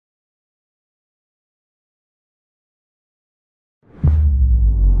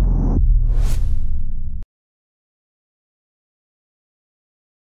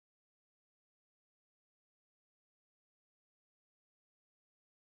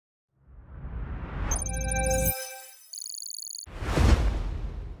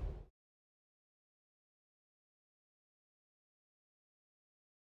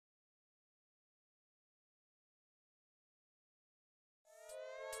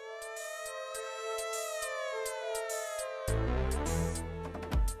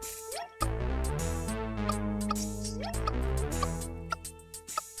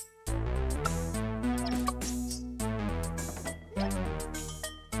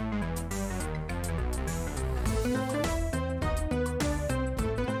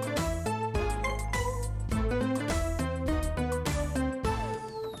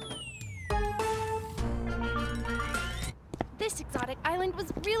island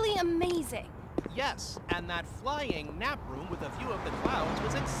was really amazing. Yes, and that flying nap room with a view of the clouds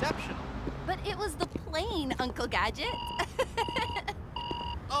was exceptional. But it was the plane, Uncle Gadget.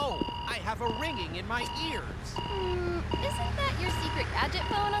 Oh, I have a ringing in my ears. Isn't that your secret gadget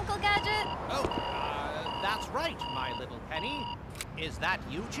phone, Uncle Gadget? Oh, that's right, my little penny. Is that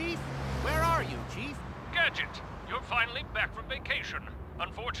you, Chief? Where are you, Chief? Gadget, you're finally back from vacation.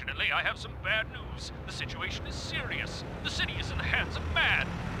 Unfortunately, I have some bad news. The situation is serious. The city is in the hands of MAD.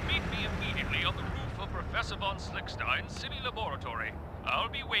 Meet me immediately on the roof of Professor von Slickstein's city laboratory. I'll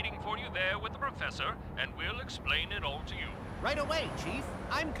be waiting for you there with the professor, and we'll explain it all to you. Right away, Chief.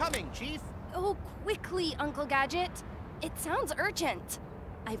 I'm coming, Chief. Oh, quickly, Uncle Gadget. It sounds urgent.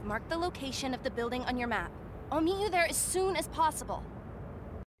 I've marked the location of the building on your map. I'll meet you there as soon as possible.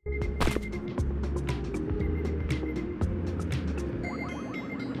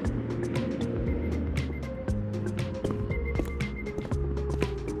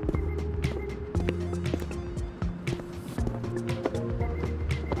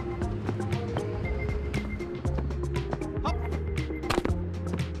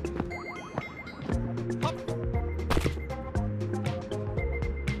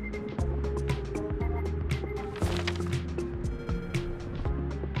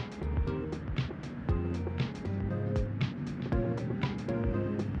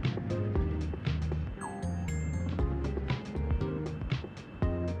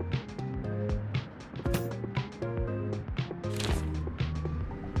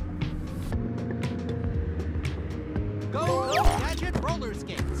 Go, Gadget roller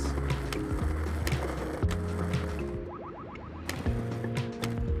skates.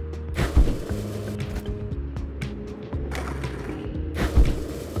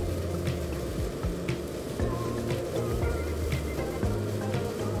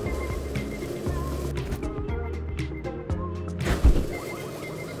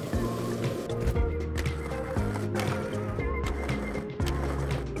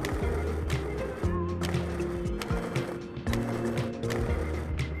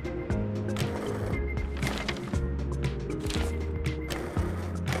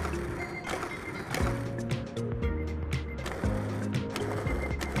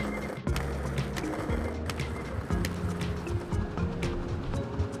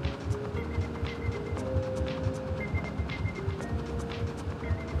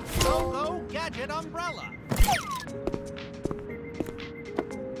 Go, Gadget umbrella.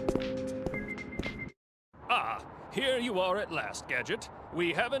 Ah, here you are at last, Gadget.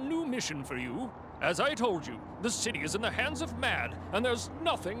 We have a new mission for you. As I told you, the city is in the hands of MAD, and there's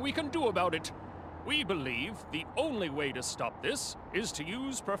nothing we can do about it. We believe the only way to stop this is to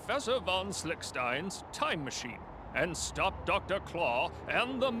use Professor von Slickstein's time machine and stop Dr. Claw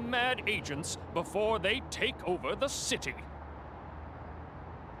and the MAD agents before they take over the city.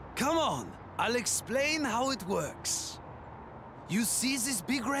 Come on, I'll explain how it works. You see this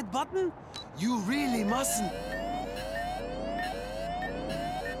big red button? You really mustn't.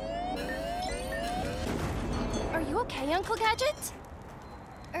 Are you okay, Uncle Gadget?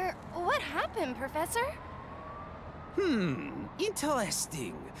 What happened, Professor?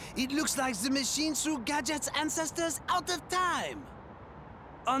 Interesting. It looks like the machine threw Gadget's ancestors out of time.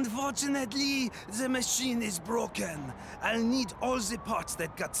 Unfortunately, the machine is broken. I'll need all the parts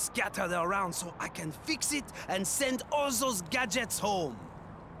that got scattered around so I can fix it and send all those gadgets home.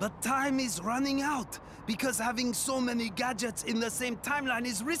 But time is running out, because having so many gadgets in the same timeline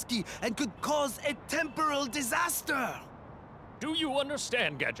is risky and could cause a temporal disaster. Do you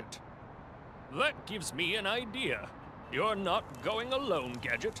understand, Gadget? That gives me an idea. You're not going alone,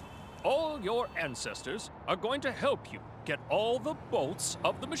 Gadget. All your ancestors are going to help you get all the bolts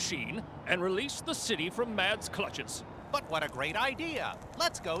of the machine and release the city from MAD's clutches. But what a great idea.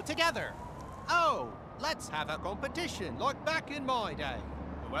 Let's go together. Oh, let's have a competition like back in my day.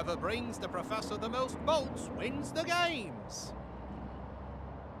 Whoever brings the professor the most bolts wins the games.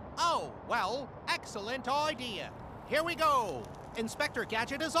 Oh, well, excellent idea. Here we go. Inspector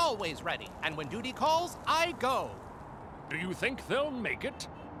Gadget is always ready, and when duty calls, I go. Do you think they'll make it?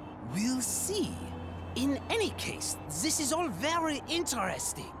 We'll see. In any case, this is all very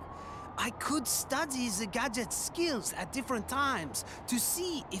interesting. I could study the Gadget's skills at different times to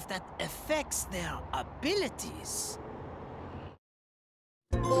see if that affects their abilities.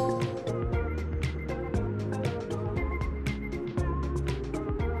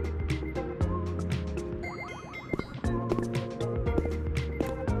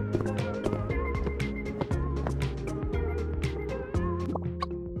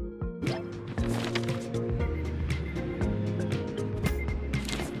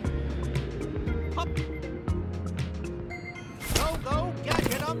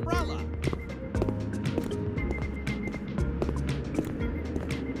 umbrella.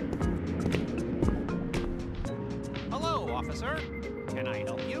 Hello, officer. Can I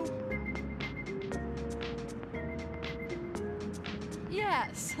help you?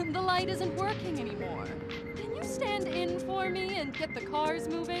 Yes, the light isn't working anymore. Can you stand in for me and get the cars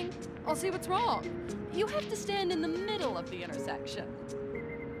moving? I'll see what's wrong. You have to stand in the middle of the intersection.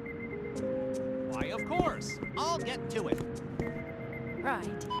 Why, of course. I'll get to it.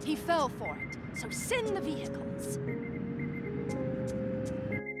 Right, he fell for it, so send the vehicles.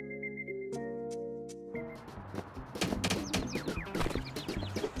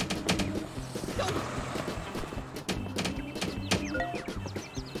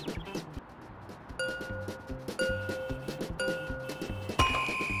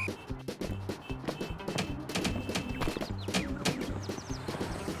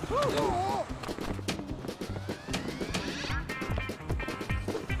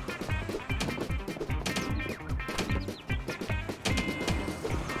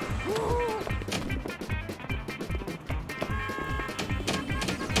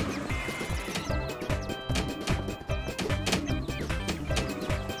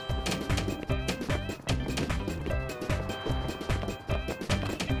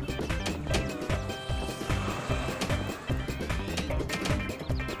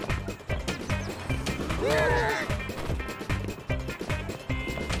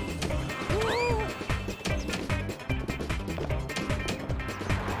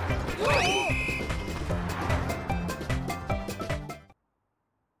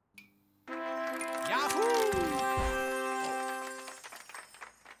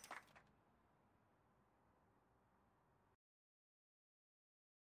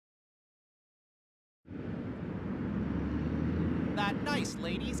 That nice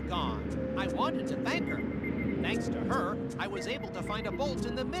lady's gone. I wanted to thank her. Thanks to her, I was able to find a bolt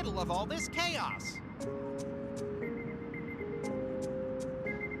in the middle of all this chaos.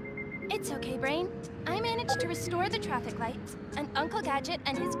 It's okay, Brain. I managed to restore the traffic lights, and Uncle Gadget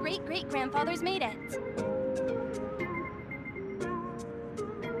and his great-great-grandfathers made it.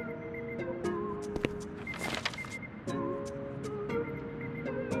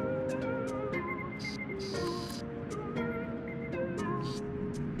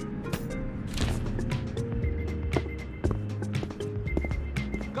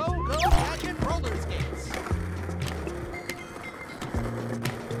 Gadget roller skates.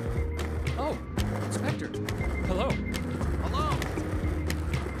 Oh, Inspector. Hello. Hello.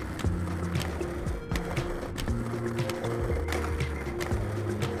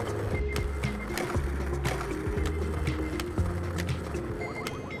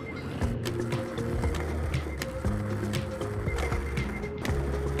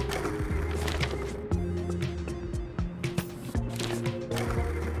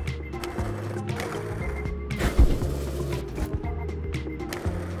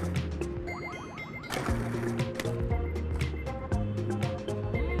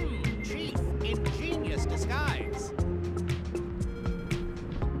 Chief, ingenious disguise.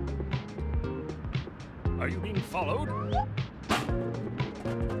 Are you being followed?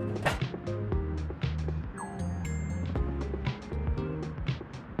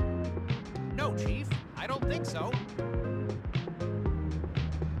 No, Chief, I don't think so.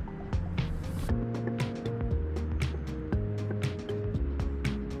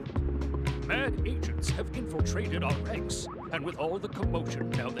 Mad agents have infiltrated our ranks, and with all the commotion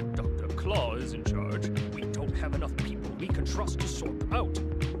now that Dr. Claw is in charge, we don't have enough people we can trust to sort them out.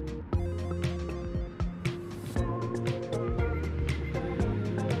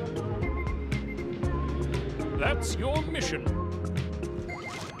 That's your mission.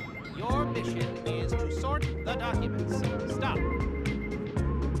 Your mission is to sort the documents. Stop.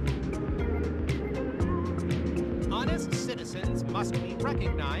 Honest citizens must be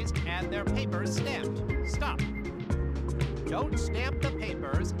recognized and their papers stamped. Stop. Don't stamp the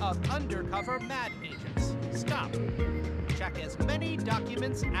papers of undercover mad agents. Stop. Check as many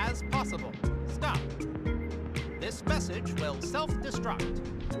documents as possible. Stop. This message will self-destruct.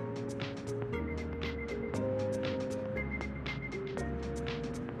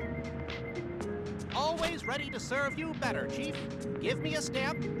 Always ready to serve you better, Chief. Give me a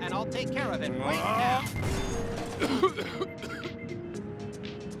stamp, and I'll take care of it right now.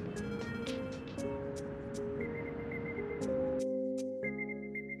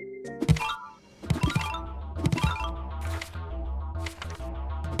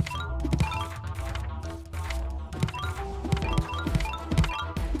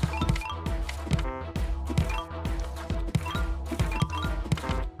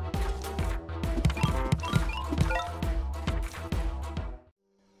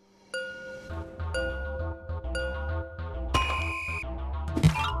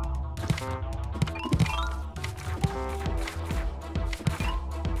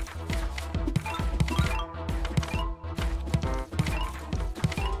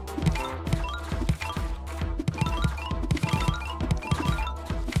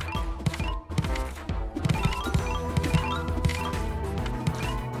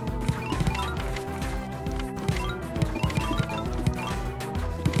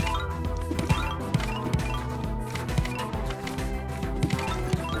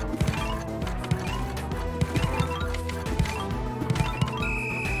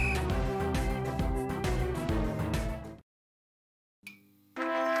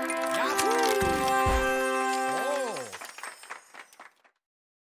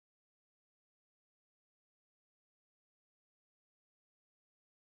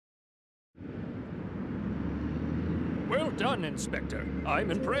 Well done, Inspector.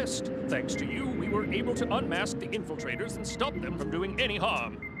 I'm impressed. Thanks to you, we were able to unmask the infiltrators and stop them from doing any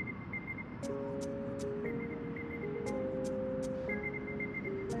harm.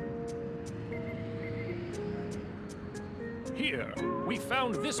 Here, we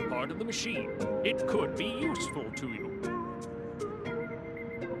found this part of the machine. It could be useful to you.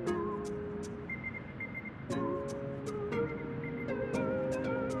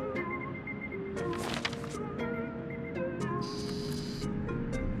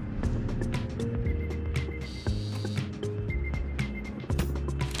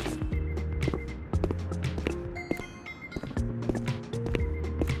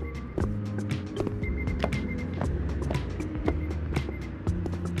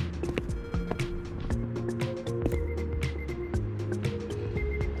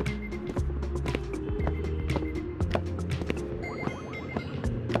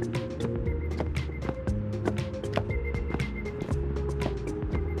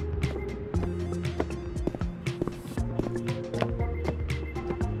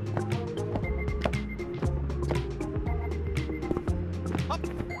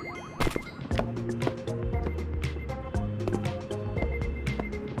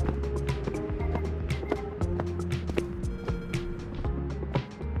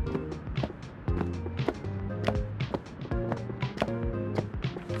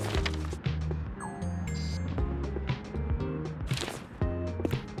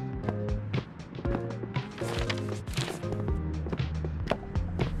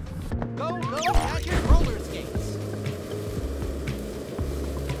 Gadget roller skates.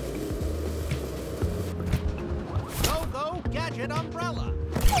 Go, Gadget umbrella.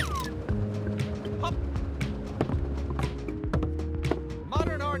 Hup.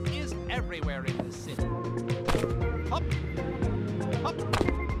 Modern art is everywhere in this city. Hup. Hup.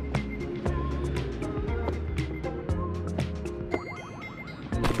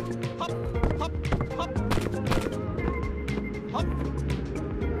 Hup, hup, hup. Hup.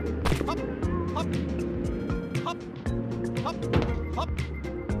 Hup, hup, hup, hup, hup,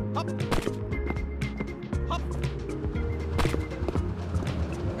 hup, hup.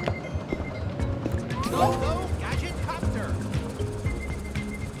 Go, Gadget copter.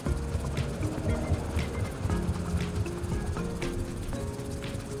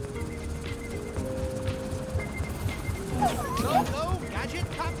 Go, Gadget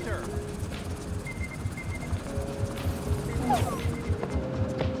copter.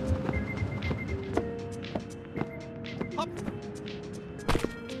 Hup.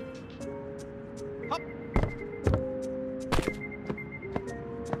 Hup.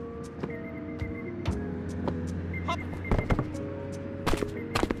 Hup.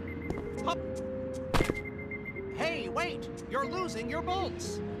 Hup. Hey, wait! You're losing your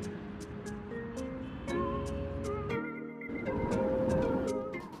bolts!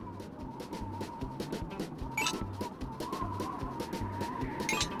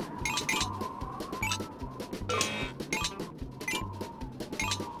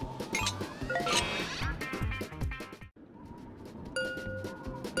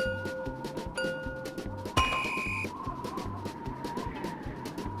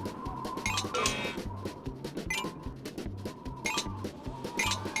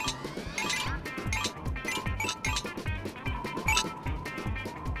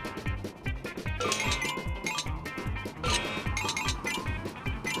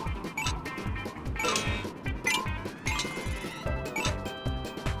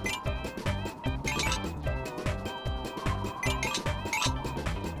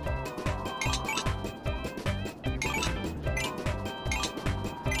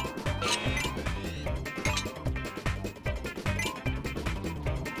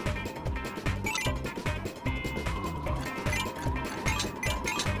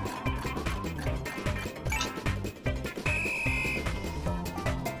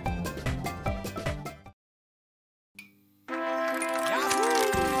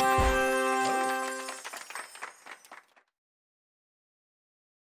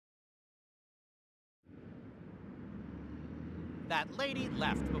 That lady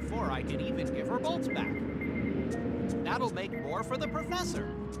left before I could even give her bolts back. That'll make more for the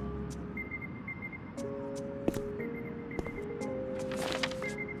professor.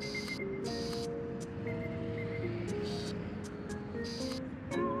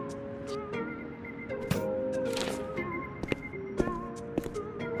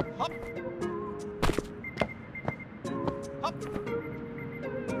 Hup. Hup.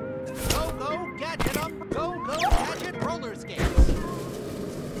 Go, Gadget go, Gadget roller skates.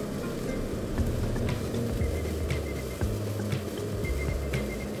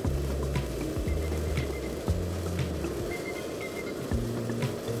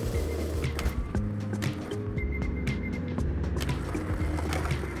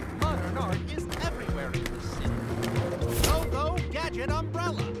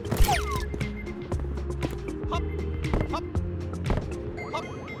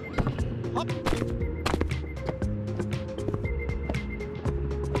 Hop.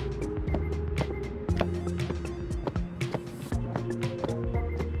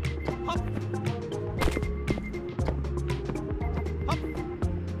 Hop.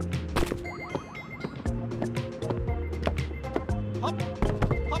 Hop. Hop.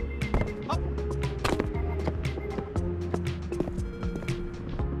 Hop. Hop.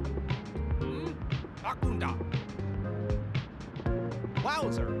 Akunda.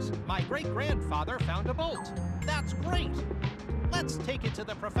 Wowzers! My great-grandfather found a bolt. That's great! Let's take it to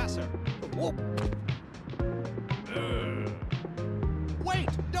the professor. Whoop. Wait!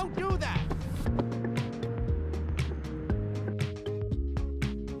 Don't do that!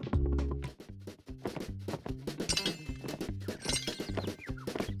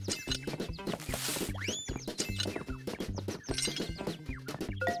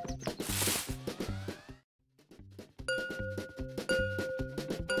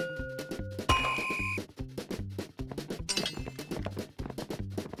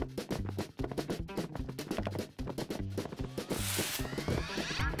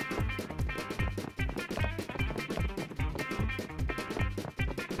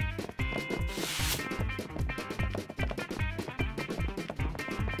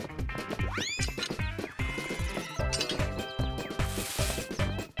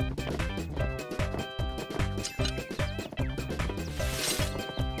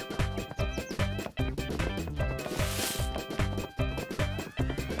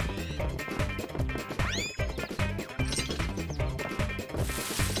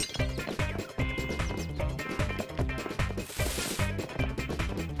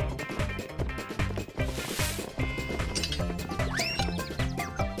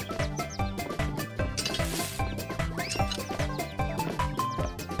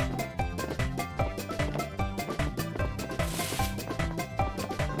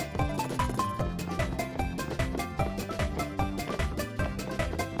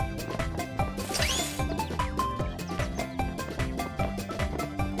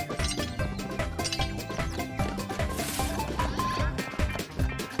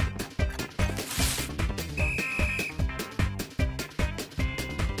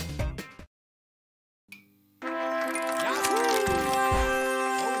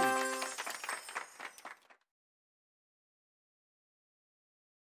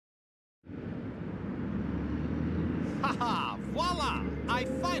 Haha! Voila! I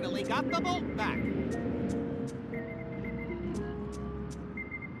finally got the bolt back!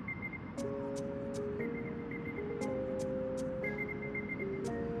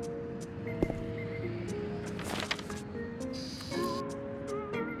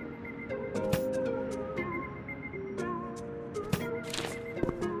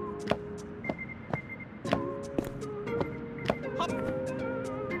 Hop!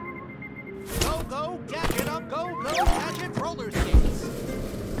 Go, go, Gadget up, go, go, Gadget roller skates!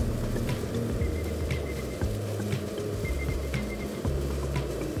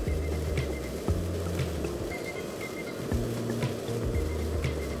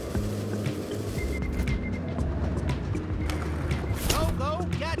 Go, go,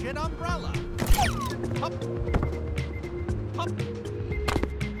 Gadget umbrella! Hop! Hop!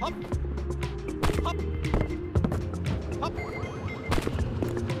 Hop! Hop! Hop!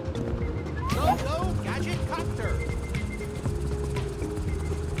 Go, go, Gadget copter!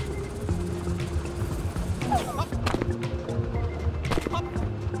 Hop! Hop! Hop!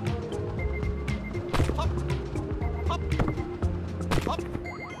 Hop! Hop!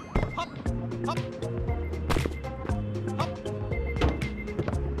 Hop! Hop! Hop!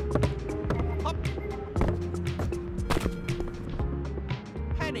 Hop!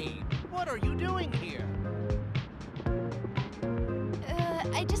 Penny, what are you doing here?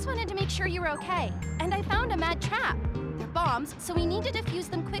 I just wanted to make sure you were okay. And I found a mad trap. They're bombs, so we need to defuse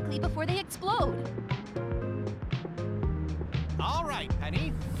them quickly before they explode. All right,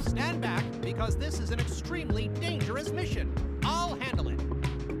 Penny. Stand back, because this is an extremely dangerous mission. I'll handle it.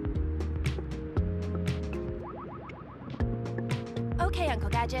 Okay, Uncle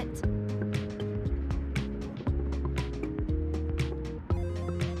Gadget.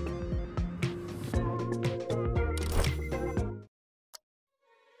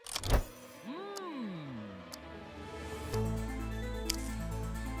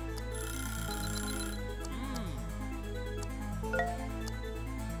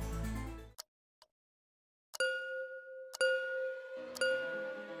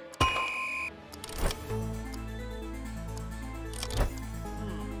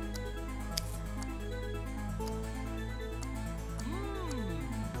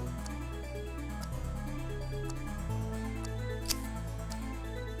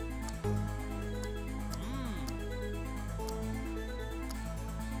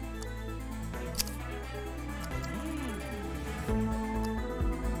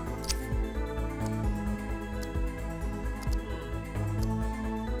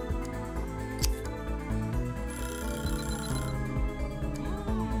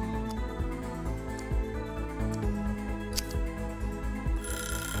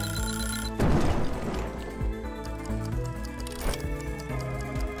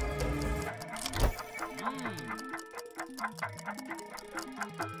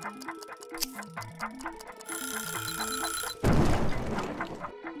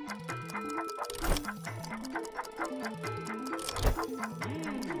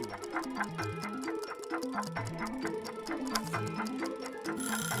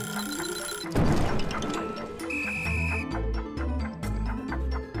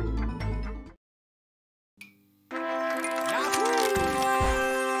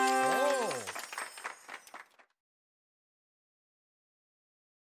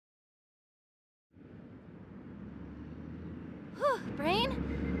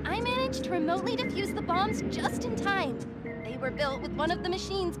 Brain, I managed to remotely defuse the bombs just in time. They were built with one of the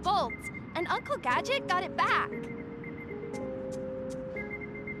machine's bolts, and Uncle Gadget got it back.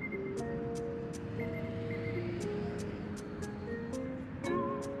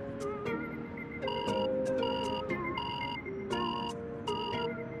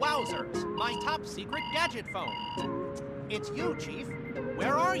 Wowzers! My top secret gadget phone! It's you, Chief.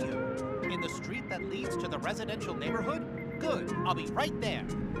 Where are you? In the street that leads to the residential neighborhood? Good. I'll be right there.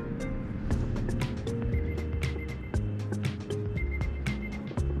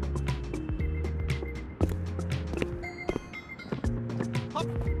 Hop.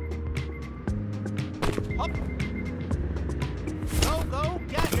 Hop. Go, go,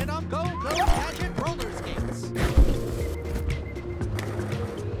 Gadget on go, go, Gadget roller skates.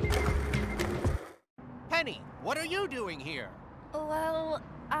 Penny, what are you doing here? Well,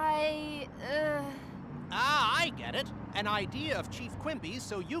 I get it. An idea of Chief Quimby's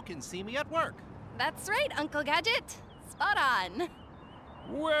so you can see me at work. That's right, Uncle Gadget. Spot on.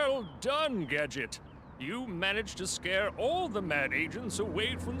 Well done, Gadget. You managed to scare all the mad agents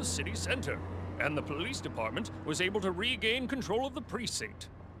away from the city center, and the police department was able to regain control of the precinct.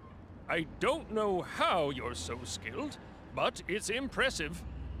 I don't know how you're so skilled, but it's impressive.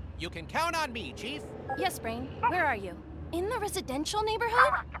 You can count on me, Chief. Yes, Brain. Where are you? In the residential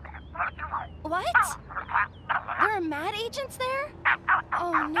neighborhood? What? There are mad agents there?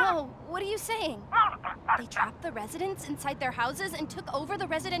 Oh no, what are you saying? They trapped the residents inside their houses and took over the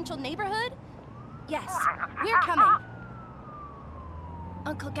residential neighborhood? Yes, we're coming.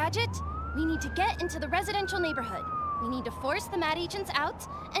 Uncle Gadget, we need to get into the residential neighborhood. We need to force the mad agents out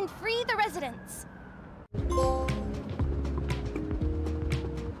and free the residents.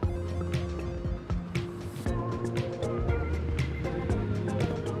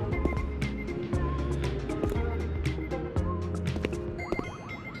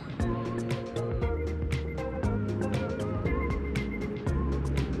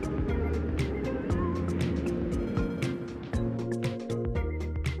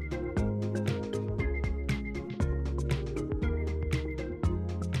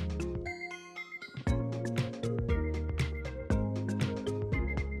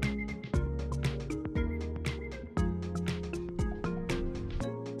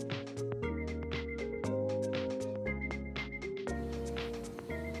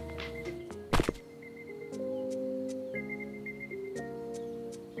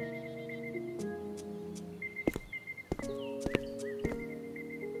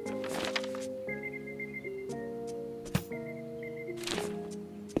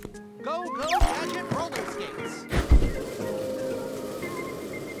 Go, go, Gadget roller skates.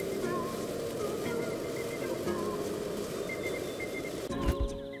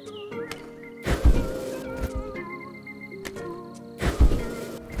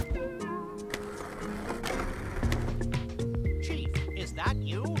 Chief, is that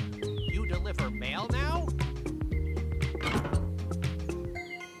you? You deliver mail now?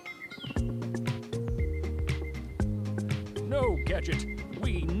 No, Gadget.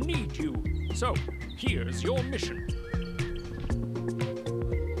 We need you. So, here's your mission.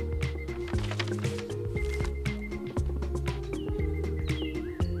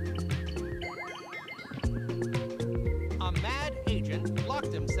 A mad agent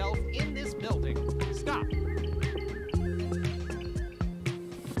locked himself in this building. Stop.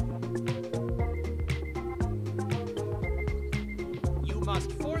 You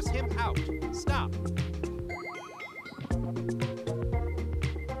must force him out. Stop.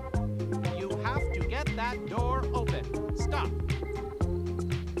 That door open. Stop.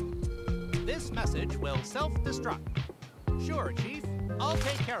 This message will self-destruct. Sure, Chief. I'll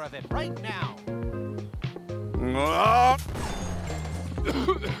take care of it right now.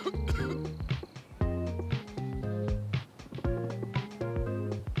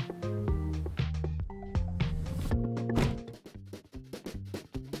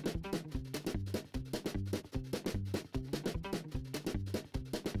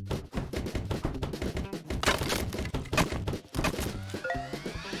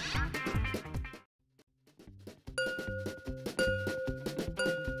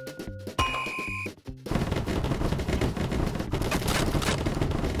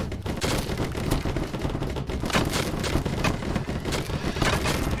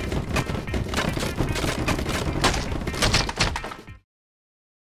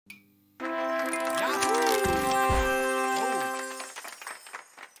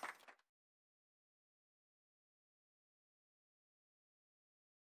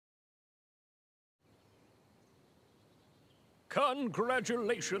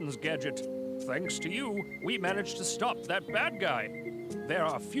 Congratulations, Gadget. Thanks to you, we managed to stop that bad guy. There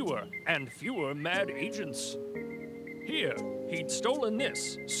are fewer and fewer mad agents. Here, he'd stolen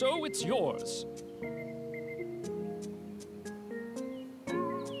this, so it's yours.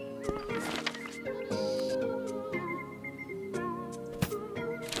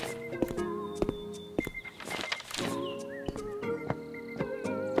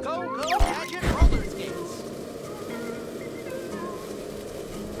 Go, Gadget roller skates!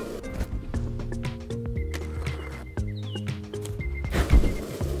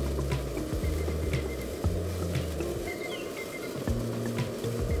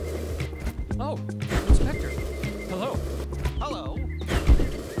 Oh, Inspector. Hello. Hello.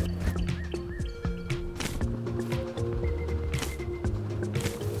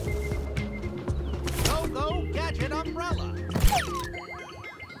 Go, Gadget umbrella!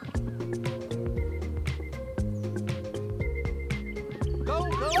 Go,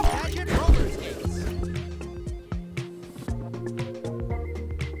 Gadget roller skates!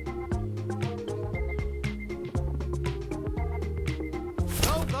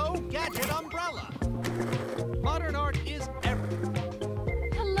 Go, Gadget umbrella! Modern art is everywhere.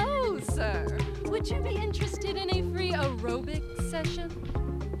 Hello, sir. Would you be interested in a free aerobic session?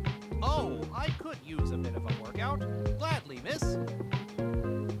 Oh, I could use a bit of a workout. Gladly, miss.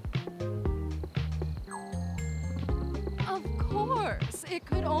 Of course. It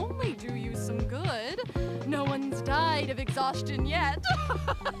could only do you some good. No one's died of exhaustion yet.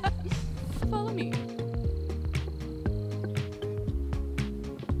 Follow me.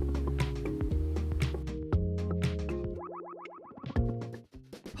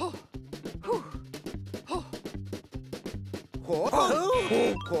 Oh, whew, oh. Oh, ha.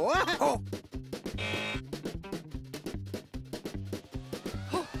 Oh.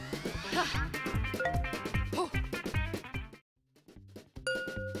 Oh,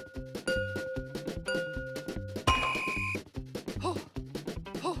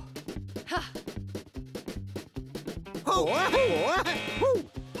 oh, ha. Heh. Oh, oh. Whew.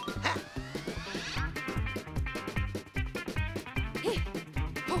 Heh.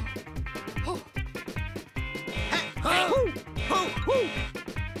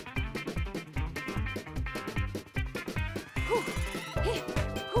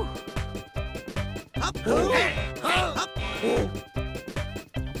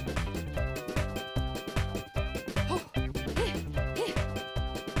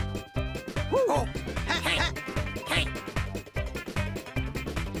 Whew. Oh, heh, heh.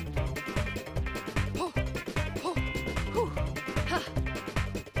 Oh, oh,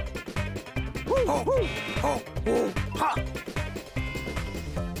 whew, ha.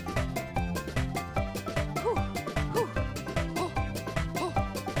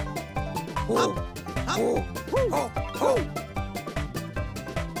 Whew, whew, oh, oh.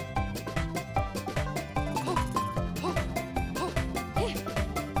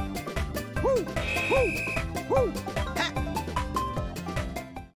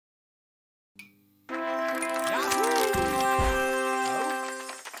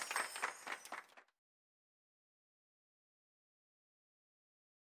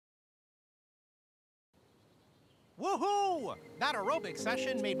 Woohoo! That aerobic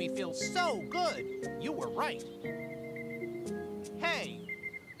session made me feel so good. You were right. Hey,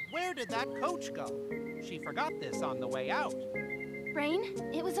 where did that coach go? She forgot this on the way out. Brain,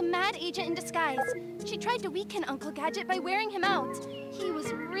 it was a mad agent in disguise. She tried to weaken Uncle Gadget by wearing him out. He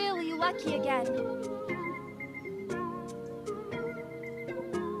was really lucky again.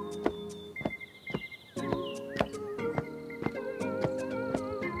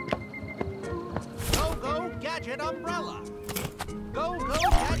 Go, Gadget umbrella! Go,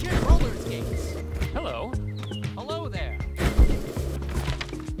 Gadget roller skates! Hello. Hello there.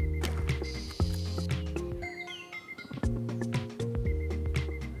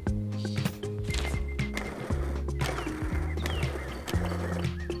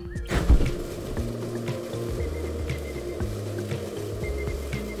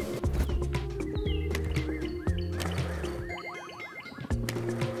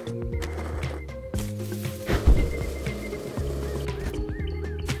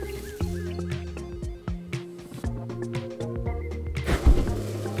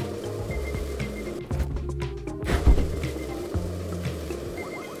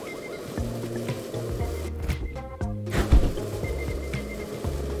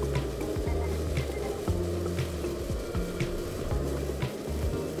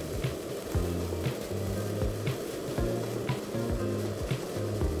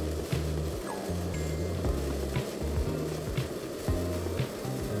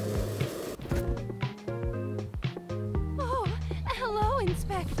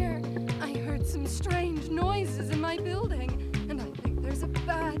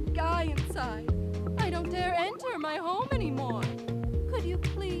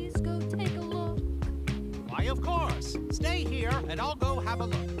 Stay here, and I'll go have a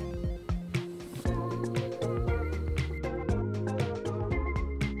look.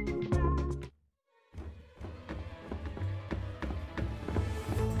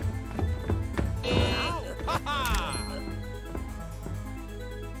 Ow! Ha-ha!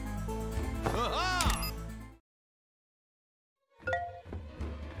 Ha-ha!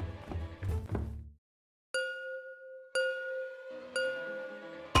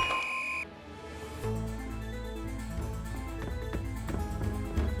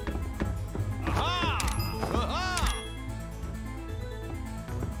 Aha! Aha!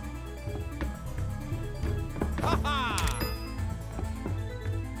 Ha-ha!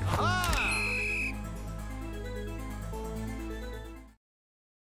 Aha!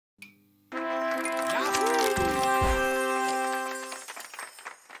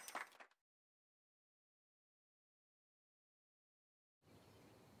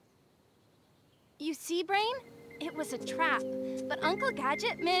 You see, Brain? It was a trap, but Uncle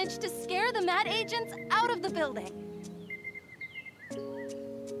Gadget managed to scare the mad agents out of the building.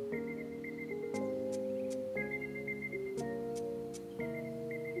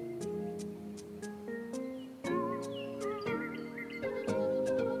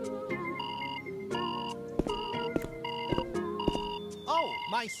 Oh,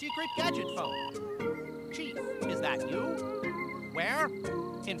 my secret gadget phone. Chief, is that you? Where?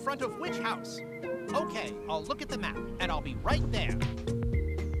 In front of which house? Okay, I'll look at the map, and I'll be right there.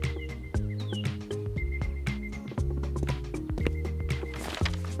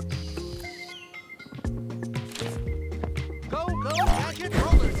 Go, go, Gadget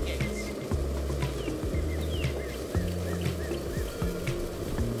roller skates!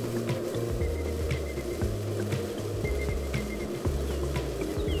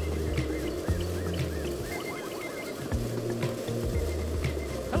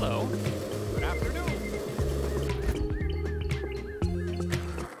 Hello. Good afternoon.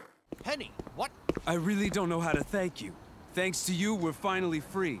 Penny, what? I really don't know how to thank you. Thanks to you, we're finally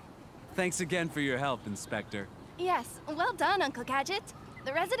free. Thanks again for your help, Inspector. Yes, well done, Uncle Gadget.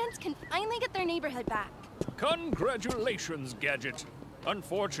 The residents can finally get their neighborhood back. Congratulations, Gadget.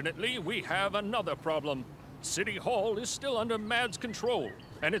 Unfortunately, we have another problem. City Hall is still under Mad's control,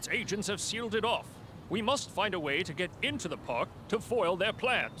 and its agents have sealed it off. We must find a way to get into the park to foil their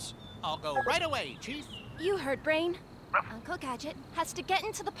plans. I'll go right away, Chief. You heard, Brain. Uncle Gadget has to get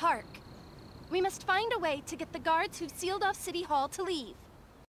into the park. We must find a way to get the guards who've sealed off City Hall to leave.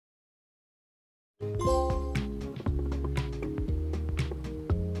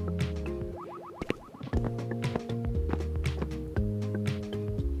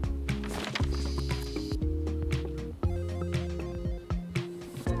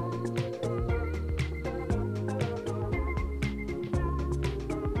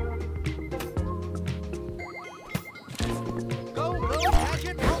 Go, go,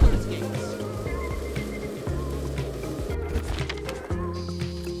 Gadget roller skates!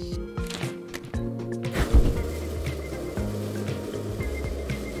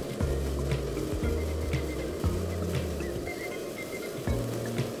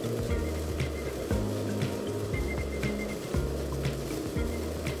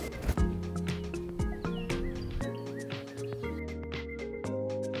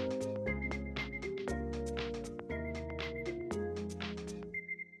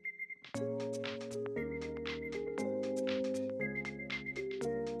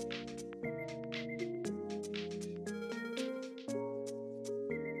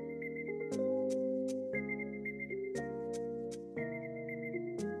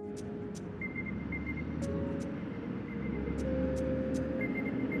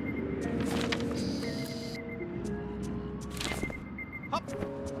 Up!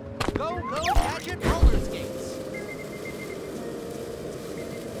 Go, go, Gadget roller skates!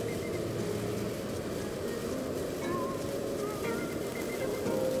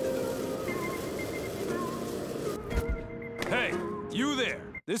 Hey, you there!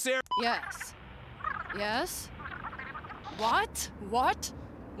 This area. Yes. Yes? What? What?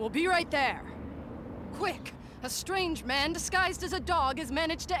 We'll be right there. Quick! A strange man disguised as a dog has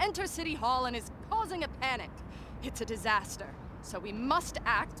managed to enter City Hall and is causing a panic. It's a disaster, so we must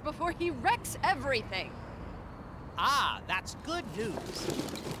act before he wrecks everything. Ah, that's good news.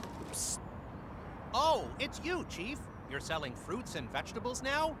 Psst. Oh, it's you, Chief. You're selling fruits and vegetables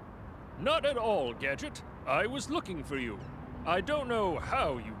now? Not at all, Gadget. I was looking for you. I don't know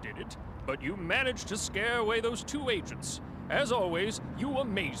how you did it, but you managed to scare away those two agents. As always, you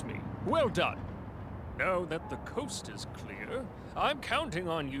amaze me. Well done. Now that the coast is clear, I'm counting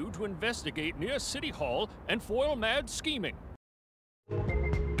on you to investigate near City Hall and foil Mad's scheming.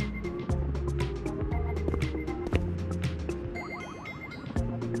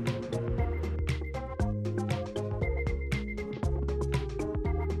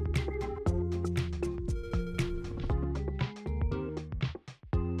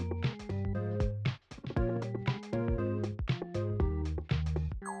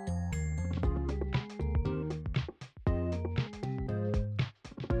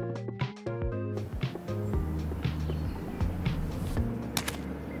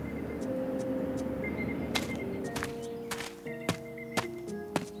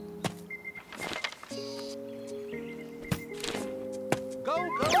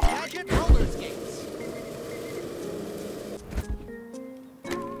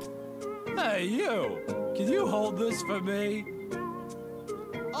 Hey, you! Can you hold this for me?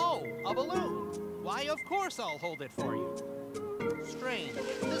 Oh, a balloon. Why, of course I'll hold it for you. Strange,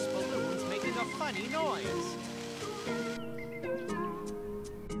 this balloon's making a funny noise.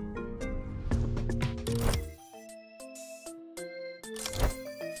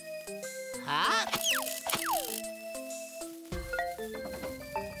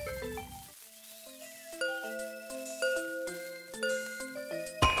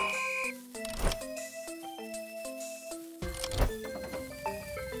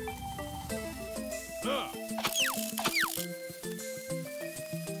 Huh?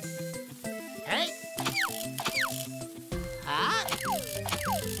 Hey! Huh?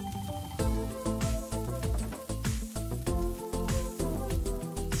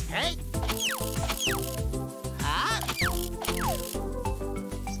 Hey! Huh? Hey! Ah! Huh?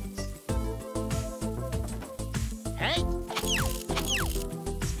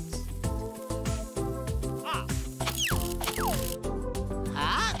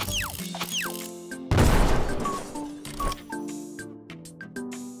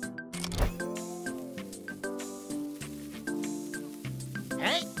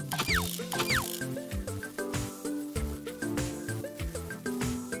 Hey!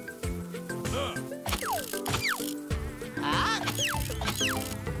 Huh?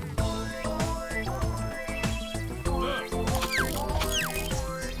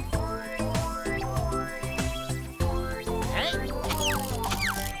 Hey!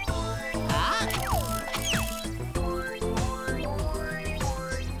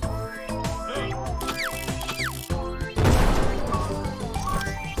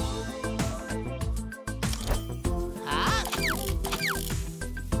 Huh?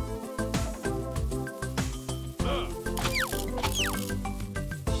 Huh?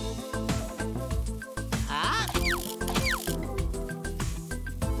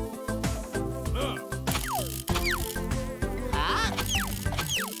 Huh?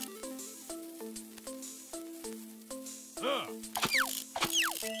 Huh?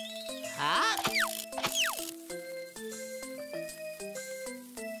 Huh?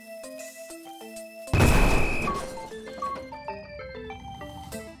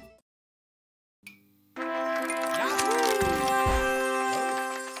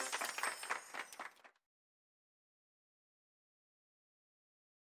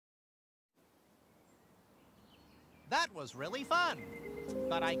 That was really fun.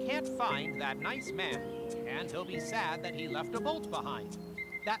 But I can't find that nice man, and he'll be sad that he left a bolt behind.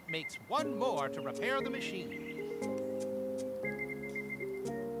 That makes one more to repair the machine.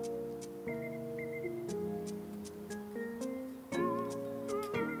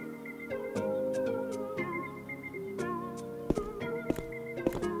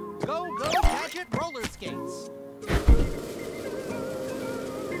 Go, Gadget roller skates!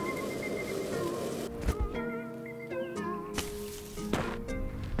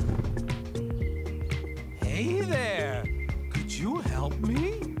 Hey there! Could you help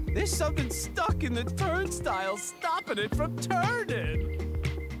me? There's something stuck in the turnstile stopping it from turning.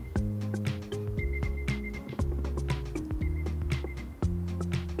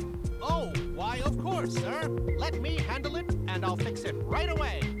 Oh, why, of course, sir. Let me handle it, and I'll fix it right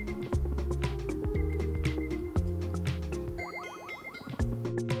away.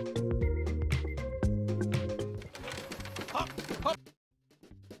 Hop, hop.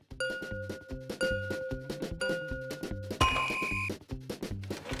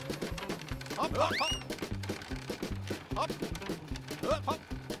 Hop, hop, hop. Hop. Hop, hop.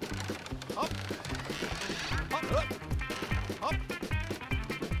 Hop. Hop, hop. Hop. Hop,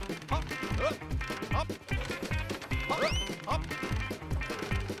 hop. Hop. Hop, hop. Hop.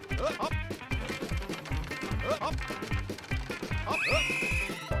 Hop. Hop. Hop.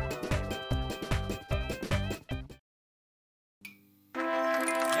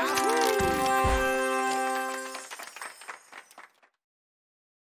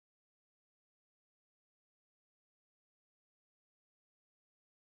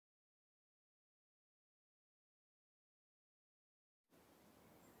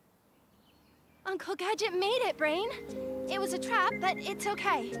 Uncle Gadget made it, Brain. It was a trap, but it's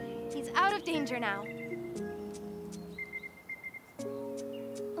okay. He's out of danger now.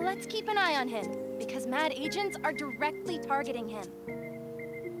 Let's keep an eye on him, because mad agents are directly targeting him.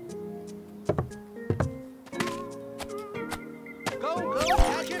 Go,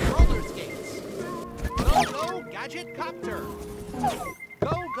 Gadget roller skates! Go, Gadget copter!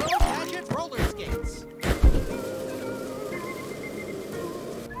 Go, Gadget roller skates!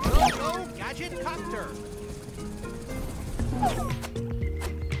 Go, Gadget copter!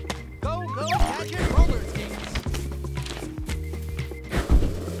 Go, Gadget roller skates!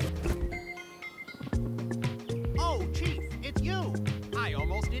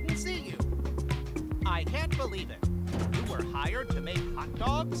 believe it. You were hired to make hot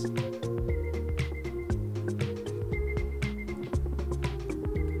dogs?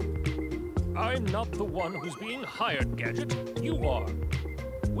 I'm not the one who's being hired, Gadget. You are.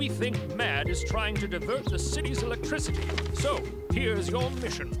 We think MAD is trying to divert the city's electricity. So, here's your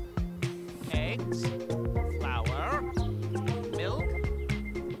mission. Eggs, flour, milk,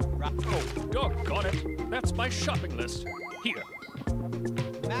 Oh, doggone it. That's my shopping list. Here.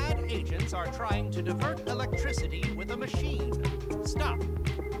 MAD agents are trying to divert electricity with a machine. Stop.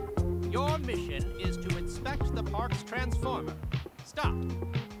 Your mission is to inspect the park's transformer. Stop.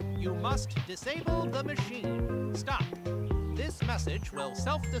 You must disable the machine. Stop. This message will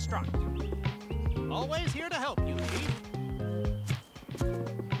self-destruct. Always here to help you, Chief.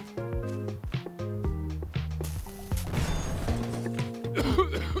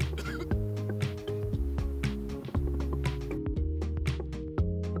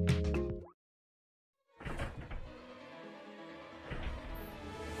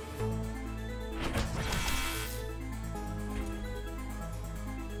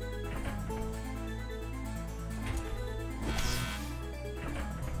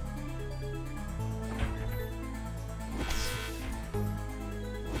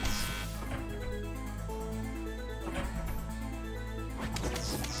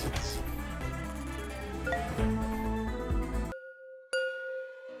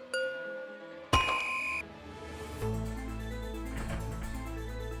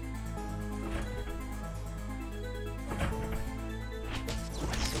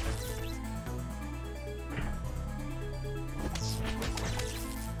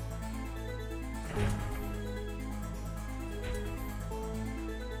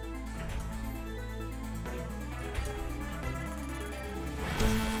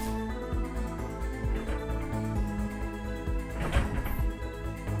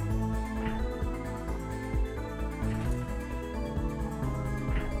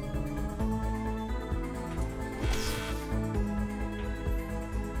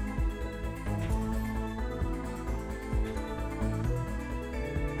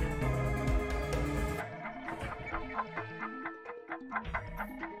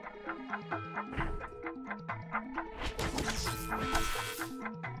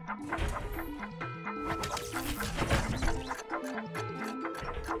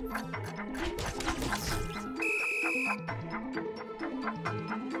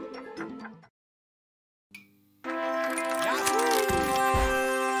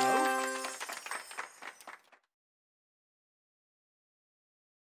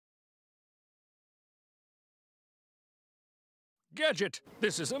 Gadget,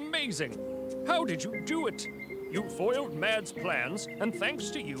 this is amazing. How did you do it? You foiled MAD's plans, and thanks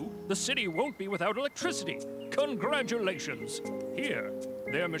to you, the city won't be without electricity. Congratulations. Here,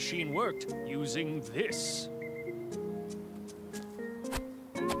 their machine worked using this.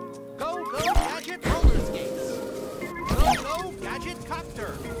 Go, go, Gadget roller skates! Go, go, Gadget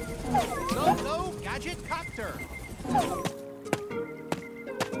copter! Go, go, Gadget copter!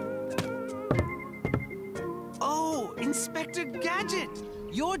 Oh, Inspector Gadget!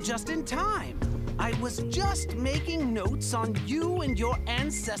 You're just in time. I was just making notes on you and your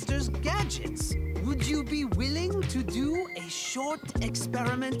ancestors' gadgets. Would you be willing to do a short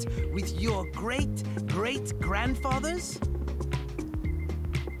experiment with your great-great-grandfathers?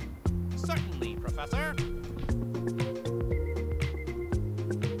 Certainly, Professor.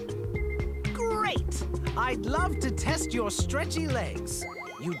 Great! I'd love to test your stretchy legs.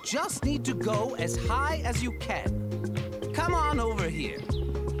 You just need to go as high as you can. Come on over here.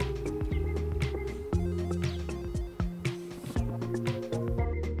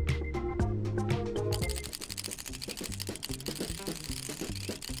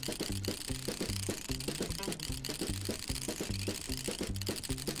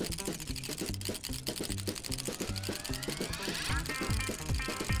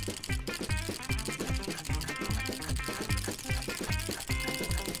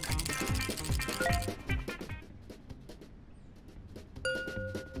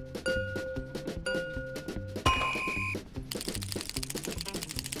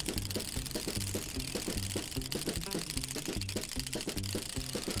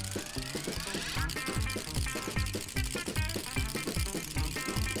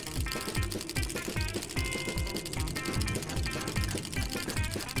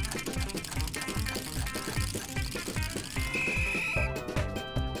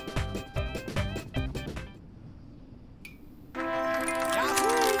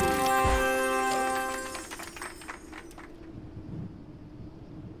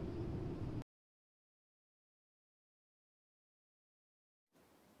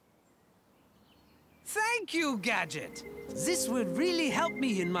 Thank you, Gadget. This would really help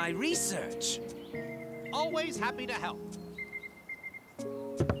me in my research. Always happy to help.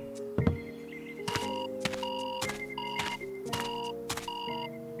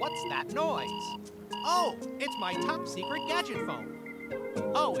 What's that noise? Oh, it's my top secret gadget phone.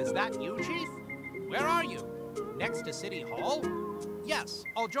 Oh, is that you, Chief? Where are you? Next to City Hall? Yes,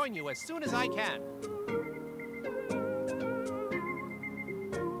 I'll join you as soon as I can.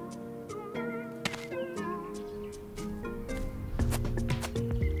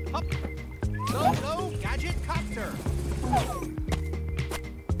 Up. Go, Cageccc!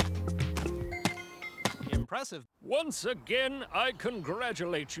 Impressive. Once again, I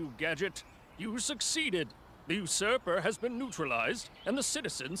congratulate you, Gadget. You succeeded. The usurper has been neutralized, and the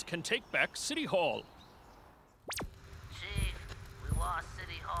citizens can take back City Hall. Chief, we lost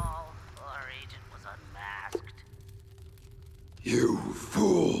City Hall. Our agent was unmasked. You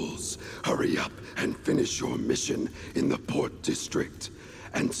fools! Hurry up and finish your mission in the Port District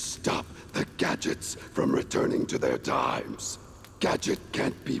and stop the Gadgets from returning to their times. Gadget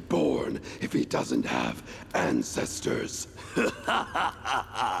can't be born if he doesn't have ancestors.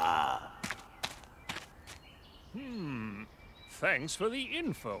 Thanks for the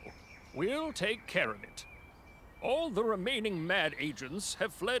info. We'll take care of it. All the remaining mad agents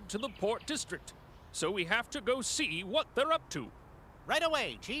have fled to the Port District, so we have to go see what they're up to. Right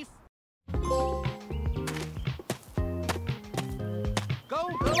away, Chief. Go,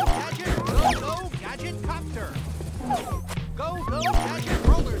 Gadget! Go, Cageccc! Go, Gadget!